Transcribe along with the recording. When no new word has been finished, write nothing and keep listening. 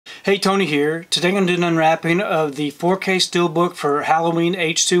Hey, Tony here. Today I'm going to do an unwrapping of the 4K Steelbook for Halloween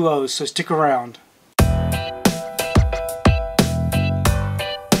H20, so stick around.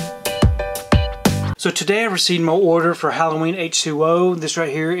 So today I received my order for Halloween H20. This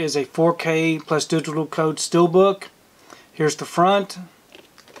right here is a 4K plus digital code Steelbook. Here's the front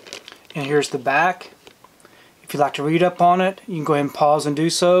and here's the back. If you'd like to read up on it, you can go ahead and pause and do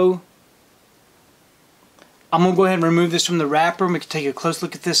so. I'm going to go ahead and remove this from the wrapper and we can take a close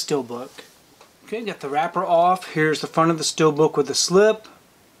look at this Steelbook. Okay, got the wrapper off. Here's the front of the Steelbook with the slip.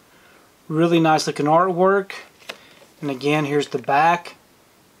 Really nice looking artwork. And again, here's the back.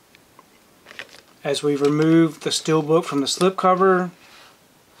 As we remove the Steelbook from the slipcover,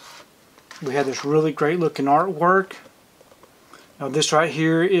 we have this really great looking artwork. Now this right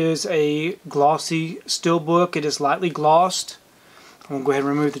here is a glossy Steelbook. It is lightly glossed. I'm going to go ahead and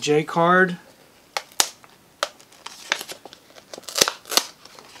remove the J card.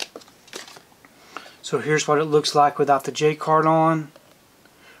 So here's what it looks like without the J card on.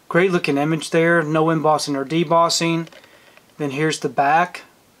 Great looking image there, no embossing or debossing. Then here's the back.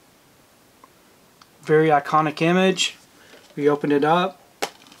 Very iconic image. We open it up.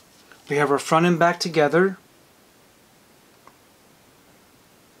 We have our front and back together.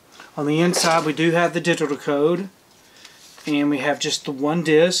 On the inside we do have the digital code. And we have just the one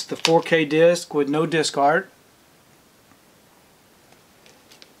disc, the 4K disc with no disc art.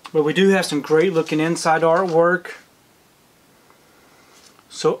 But we do have some great looking inside artwork.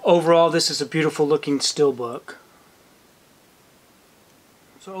 So overall this is a beautiful looking Steelbook.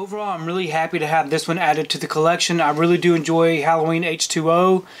 So overall I'm really happy to have this one added to the collection. I really do enjoy Halloween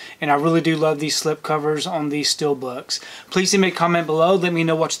H20 and I really do love these slipcovers on these Steelbooks. Please leave me a comment below. Let me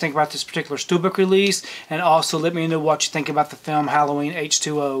know what you think about this particular Steelbook release, and also let me know what you think about the film Halloween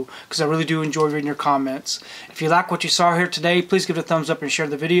H20, because I really do enjoy reading your comments. If you like what you saw here today, please give it a thumbs up and share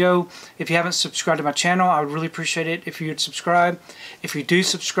the video. If you haven't subscribed to my channel, I would really appreciate it if you would subscribe. If you do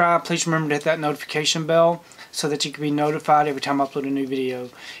subscribe, please remember to hit that notification bell so that you can be notified every time I upload a new video.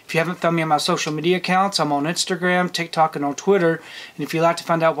 If you haven't found me on my social media accounts, I'm on Instagram, TikTok, and on Twitter. And if you'd like to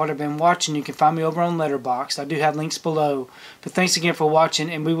find out what I've been watching, you can find me over on Letterboxd. I do have links below. But thanks again for watching,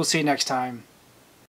 and we will see you next time.